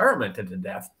were experimented to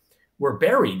death were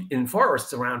buried in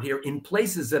forests around here in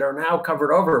places that are now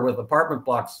covered over with apartment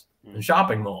blocks and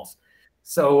shopping malls.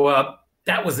 So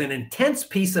that was an intense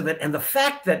piece of it. And the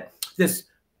fact that this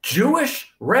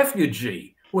Jewish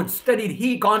refugee who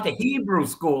had gone to Hebrew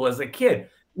school as a kid,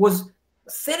 was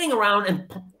sitting around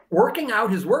and working out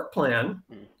his work plan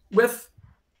with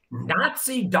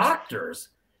Nazi doctors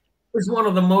is one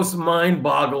of the most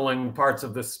mind-boggling parts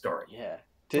of this story. Yeah.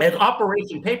 And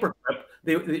Operation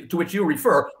Paperclip, to which you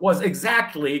refer, was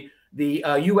exactly the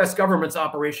U.S. government's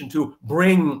operation to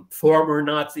bring former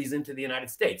Nazis into the United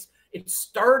States. It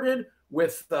started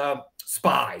with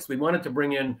spies. We wanted to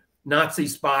bring in Nazi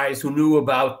spies who knew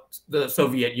about the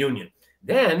Soviet Union.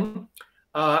 Then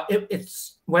it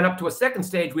went up to a second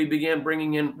stage. We began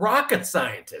bringing in rocket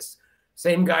scientists,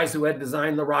 same guys who had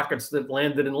designed the rockets that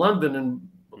landed in London and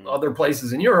other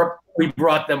places in Europe. We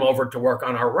brought them over to work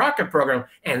on our rocket program.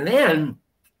 And then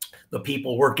the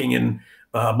people working in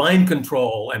mind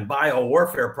control and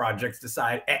biowarfare projects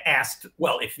asked,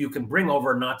 well, if you can bring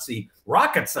over Nazi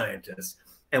rocket scientists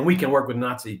and we can work with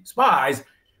Nazi spies,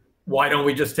 why don't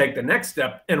we just take the next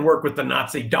step and work with the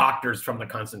Nazi doctors from the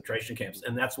concentration camps?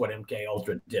 And that's what MK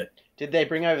Ultra did. Did they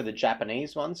bring over the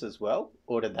Japanese ones as well?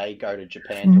 Or did they go to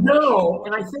Japan? No,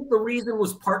 and I think the reason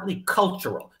was partly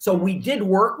cultural. So we did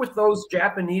work with those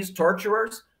Japanese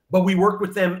torturers, but we worked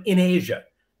with them in Asia.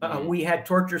 We had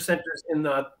torture centers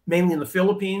mainly in the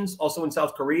Philippines, also in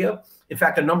South Korea. In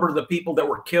fact, a number of the people that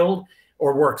were killed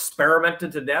or were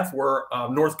experimented to death were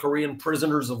North Korean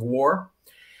prisoners of war.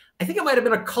 I think it might have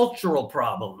been a cultural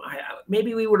problem.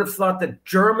 Maybe we would have thought that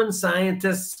German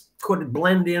scientists could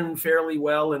blend in fairly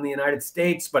well in the United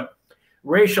States, but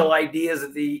racial ideas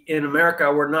in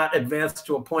America were not advanced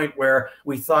to a point where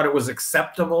we thought it was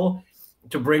acceptable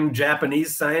to bring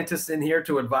Japanese scientists in here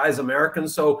to advise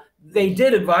Americans. So they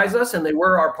did advise us, and they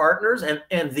were our partners.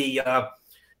 And the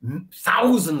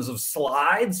thousands of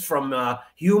slides from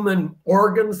human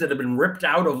organs that had been ripped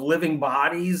out of living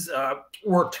bodies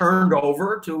were turned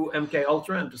over to MK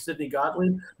Ultra and to Sidney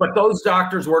Gotlieb. But those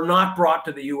doctors were not brought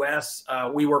to the U.S.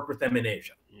 We worked with them in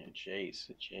Asia. Yeah,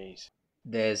 jeez.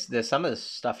 There's some of the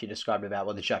stuff you described about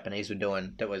what the Japanese were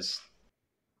doing that was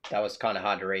kind of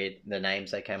hard to read. The names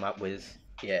they came up with,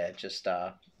 just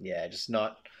not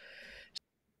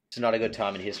a good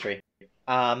time in history.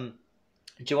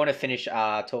 Do you want to finish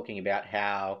talking about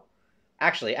how?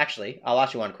 Actually, I'll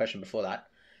ask you one question before that.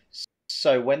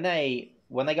 So when they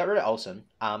got rid of Olson,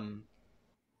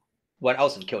 when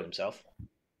Olson killed himself,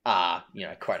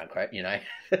 quote unquote,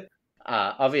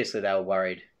 obviously they were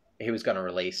worried he was going to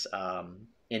release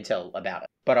intel about it,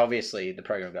 but obviously the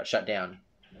program got shut down.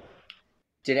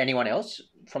 Did anyone else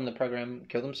from the program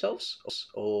kill themselves,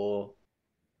 or?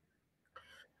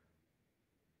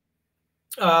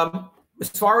 As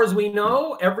far as we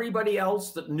know, everybody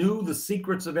else that knew the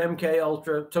secrets of MK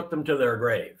Ultra took them to their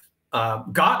grave.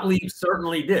 Gottlieb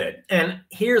certainly did. And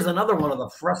here's another one of the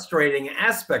frustrating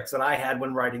aspects that I had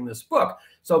when writing this book.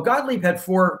 So Gottlieb had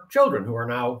 4 children who are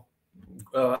now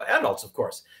adults, of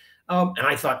course. And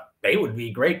I thought they would be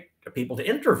great people to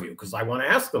interview because I want to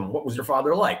ask them, what was your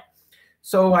father like?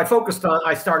 So I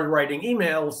started writing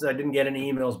emails. I didn't get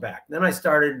any emails back. Then I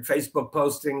started Facebook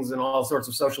postings and all sorts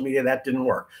of social media. That didn't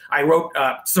work. I wrote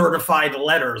certified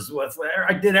letters.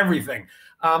 I did everything.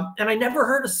 And I never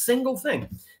heard a single thing.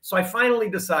 So I finally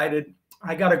decided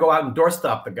I got to go out and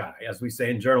doorstop the guy, as we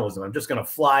say in journalism. I'm just going to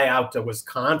fly out to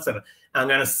Wisconsin. I'm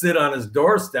going to sit on his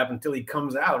doorstep until he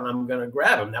comes out, and I'm going to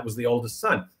grab him. That was the oldest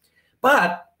son.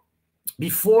 But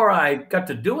before I got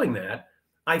to doing that,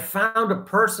 I found a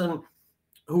person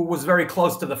who was very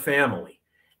close to the family.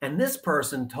 And this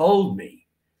person told me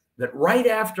that right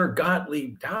after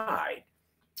Gottlieb died,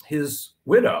 his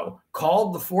widow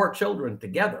called the 4 children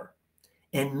together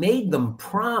and made them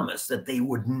promise that they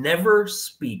would never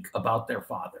speak about their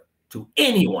father to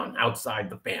anyone outside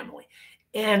the family.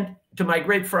 And to my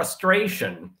great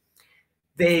frustration,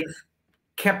 they've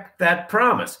kept that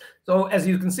promise. So as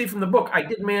you can see from the book, I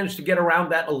did manage to get around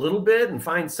that a little bit and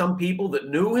find some people that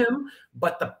knew him,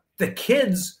 but the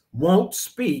kids won't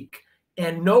speak,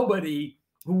 and nobody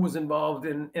who was involved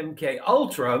in MK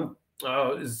Ultra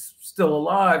is still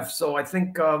alive. So I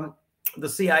think the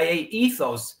CIA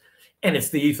ethos, and it's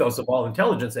the ethos of all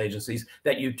intelligence agencies,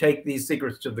 that you take these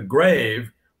secrets to the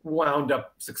grave, wound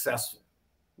up successful.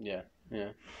 Yeah.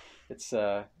 It's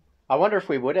I wonder if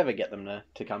we would ever get them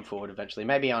to come forward eventually.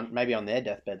 Maybe on their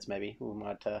deathbeds. Maybe we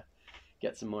might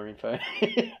get some more info.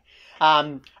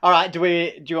 All right. Do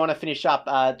you want to finish up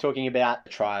talking about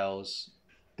trials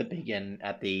that begin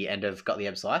at the end of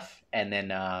Gottlieb's life, and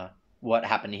then what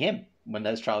happened to him when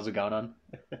those trials were going on?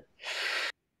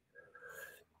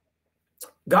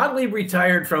 Gottlieb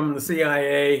retired from the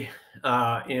CIA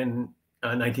in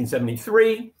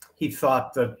 1973. He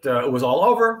thought that it was all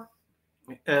over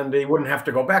and he wouldn't have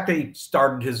to go back. He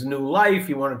started his new life.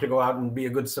 He wanted to go out and be a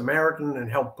good Samaritan and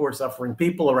help poor suffering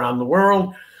people around the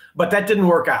world, but that didn't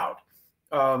work out.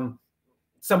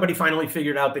 Somebody finally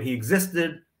figured out that he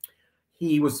existed.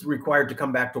 He was required to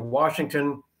come back to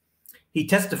Washington. He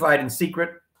testified in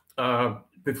secret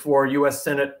before U.S.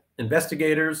 Senate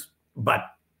investigators, but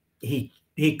he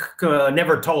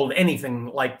never told anything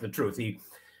like the truth. He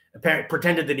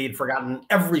pretended that he had forgotten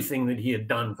everything that he had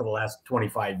done for the last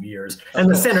 25 years. And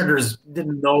the senators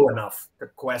didn't know enough to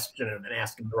question him and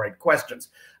ask him the right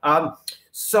questions.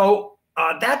 So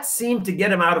that seemed to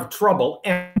get him out of trouble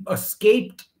and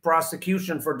escaped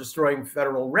prosecution for destroying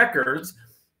federal records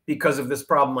because of this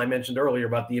problem I mentioned earlier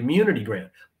about the immunity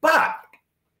grant. But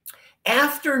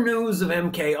after news of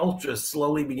MK Ultra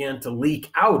slowly began to leak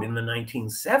out in the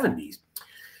 1970s,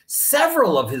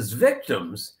 several of his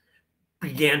victims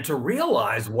began to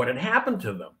realize what had happened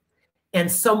to them.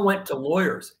 And some went to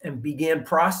lawyers and began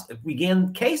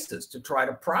cases to try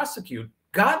to prosecute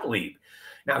Gottlieb.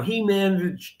 Now, he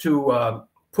managed to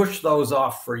push those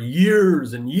off for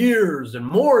years and years and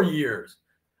more years.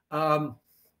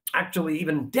 Actually,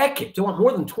 even decades,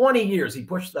 more than 20 years, he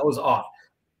pushed those off.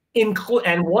 And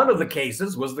one of the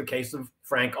cases was the case of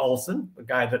Frank Olson, the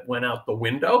guy that went out the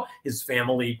window. His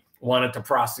family wanted to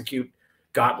prosecute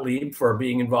Gottlieb for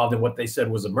being involved in what they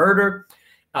said was a murder.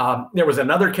 There was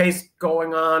another case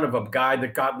going on of a guy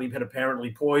that Gottlieb had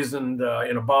apparently poisoned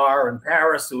in a bar in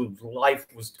Paris, whose life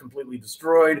was completely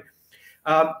destroyed.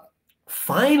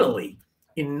 Finally,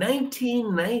 in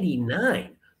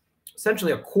 1999,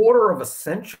 essentially a quarter of a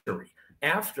century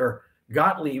after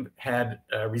Gottlieb had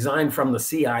resigned from the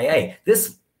CIA,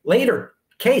 this later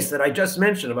case that I just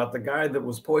mentioned about the guy that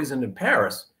was poisoned in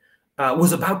Paris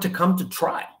was about to come to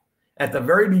trial. At the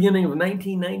very beginning of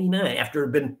 1999, after it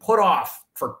had been put off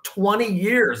for 20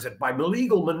 years by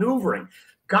legal maneuvering,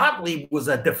 Gottlieb was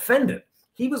a defendant.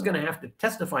 He was going to have to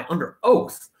testify under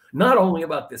oath, not only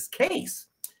about this case,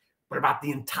 but about the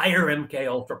entire MK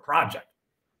Ultra project.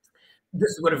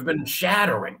 This would have been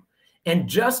shattering. And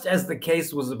just as the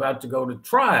case was about to go to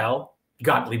trial,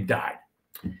 Gottlieb died.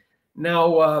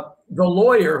 Now, the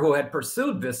lawyer who had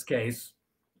pursued this case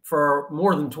for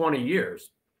more than 20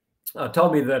 years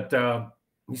told me that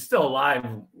he's still alive,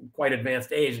 quite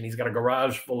advanced age, and he's got a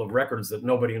garage full of records that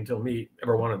nobody until me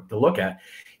ever wanted to look at.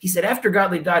 He said, after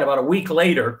Gottlieb died, about a week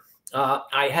later,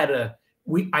 I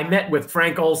met with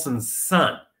Frank Olson's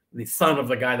son, the son of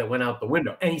the guy that went out the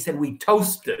window. And he said, we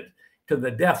toasted to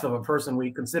the death of a person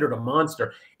we considered a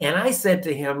monster. And I said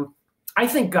to him, I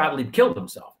think Gottlieb killed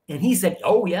himself. And he said,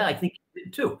 oh, yeah, I think he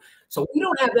did too. So we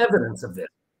don't have evidence of this.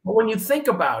 But when you think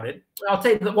about it, I'll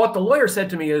tell you that what the lawyer said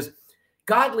to me is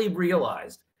Gottlieb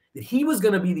realized that he was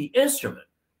going to be the instrument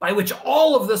by which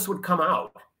all of this would come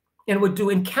out and would do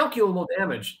incalculable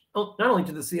damage, not only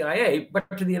to the CIA,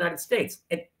 but to the United States.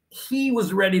 And he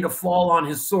was ready to fall on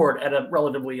his sword at a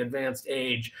relatively advanced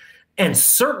age. And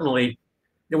certainly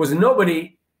there was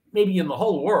nobody, maybe in the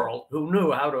whole world, who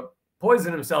knew how to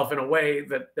poison himself in a way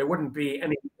that there wouldn't be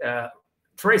any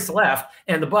trace left.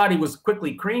 And the body was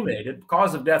quickly cremated,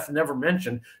 cause of death never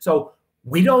mentioned. So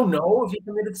we don't know if he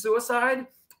committed suicide.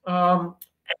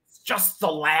 It's just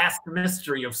the last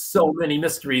mystery of so many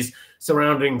mysteries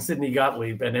surrounding Sidney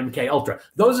Gotlieb and MK Ultra.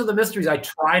 Those are the mysteries I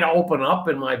try to open up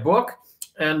in my book.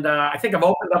 And I think I've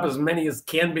opened up as many as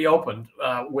can be opened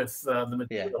with the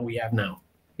material we have now.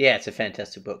 Yeah, it's a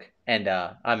fantastic book. And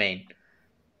I mean,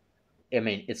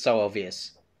 it's so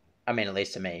obvious. I mean, at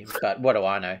least to me, but what do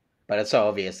I know? But it's so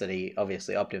obvious that he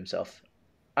obviously upped himself.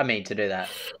 I mean, to do that.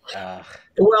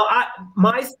 Well,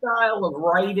 my style of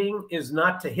writing is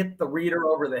not to hit the reader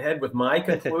over the head with my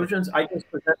conclusions. I just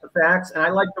present the facts, and I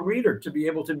like the reader to be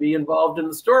able to be involved in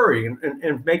the story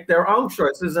and make their own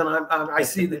choices. And I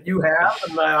see that you have,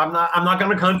 and I'm not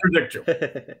going to contradict you.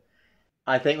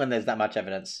 I think when there's that much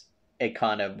evidence, it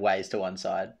kind of weighs to one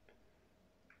side.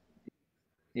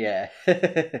 Yeah,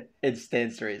 it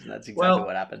stands to reason. That's exactly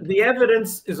what happened. The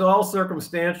evidence is all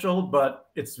circumstantial, but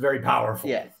it's very powerful.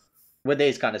 Yeah, with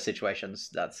these kind of situations,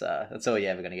 that's all you're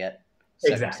ever going to get.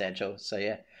 Circumstantial. Exactly. So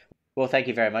yeah. Well, thank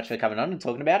you very much for coming on and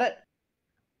talking about it.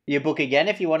 Your book again,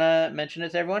 if you want to mention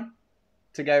it to everyone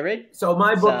to go read. So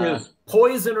my book is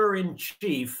Poisoner in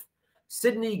Chief: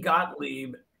 Sidney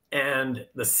Gotlieb and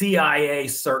the CIA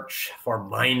Search for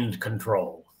Mind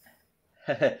Control.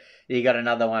 You got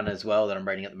another one as well that I'm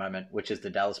reading at the moment, which is the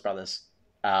Dallas Brothers,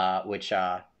 which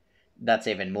that's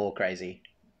even more crazy.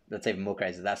 That's even more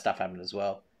crazy. That stuff happened as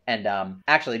well. And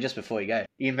actually, just before you go,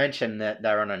 you mentioned that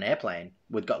they were on an airplane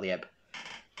with Gotlieb,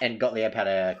 and Gotlieb had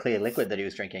a clear liquid that he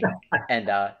was drinking. and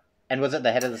was it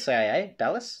the head of the CIA,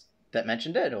 Dallas, that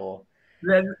mentioned it, or?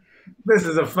 This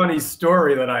is a funny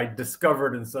story that I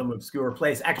discovered in some obscure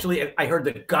place. Actually, I heard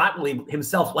that Gottlieb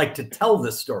himself liked to tell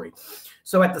this story.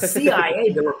 So at the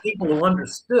CIA, there were people who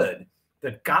understood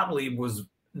that Gottlieb was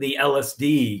the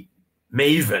LSD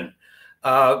maven.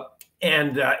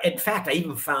 In fact, I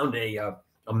even found a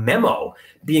memo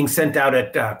being sent out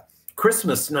at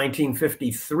Christmas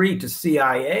 1953 to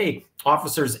CIA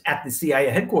officers at the CIA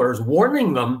headquarters,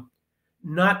 warning them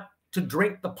not to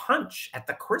drink the punch at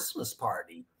the Christmas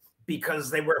party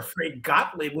because they were afraid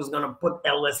Gottlieb was going to put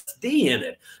LSD in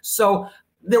it. So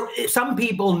some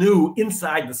people knew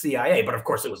inside the CIA, but of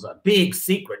course it was a big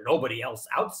secret. Nobody else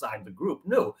outside the group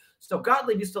knew. So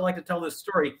Gottlieb used to like to tell this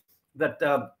story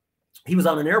that he was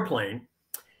on an airplane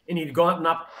and he'd gone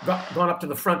up to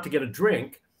the front to get a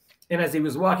drink. And as he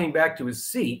was walking back to his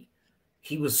seat,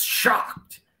 he was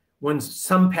shocked when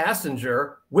some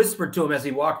passenger whispered to him as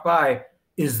he walked by,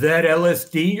 "Is that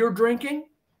LSD you're drinking?"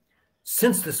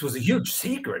 Since this was a huge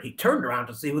secret, he turned around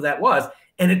to see who that was.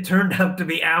 And it turned out to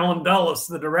be Alan Dulles,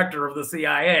 the director of the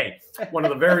CIA, one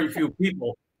of the very few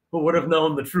people who would have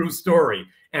known the true story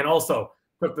and also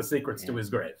took the secrets to his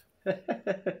grave.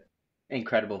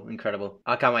 Incredible, incredible.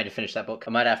 I can't wait to finish that book. I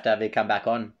might have to have you come back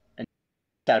on and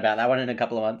chat about that one in a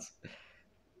couple of months.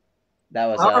 That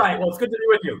was all right. Well, it's good to be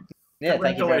with you. Yeah,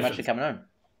 thank you very much for coming on.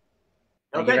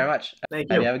 Thank you very much. Thank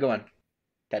you. you. Have a good one.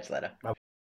 Catch you later. Bye.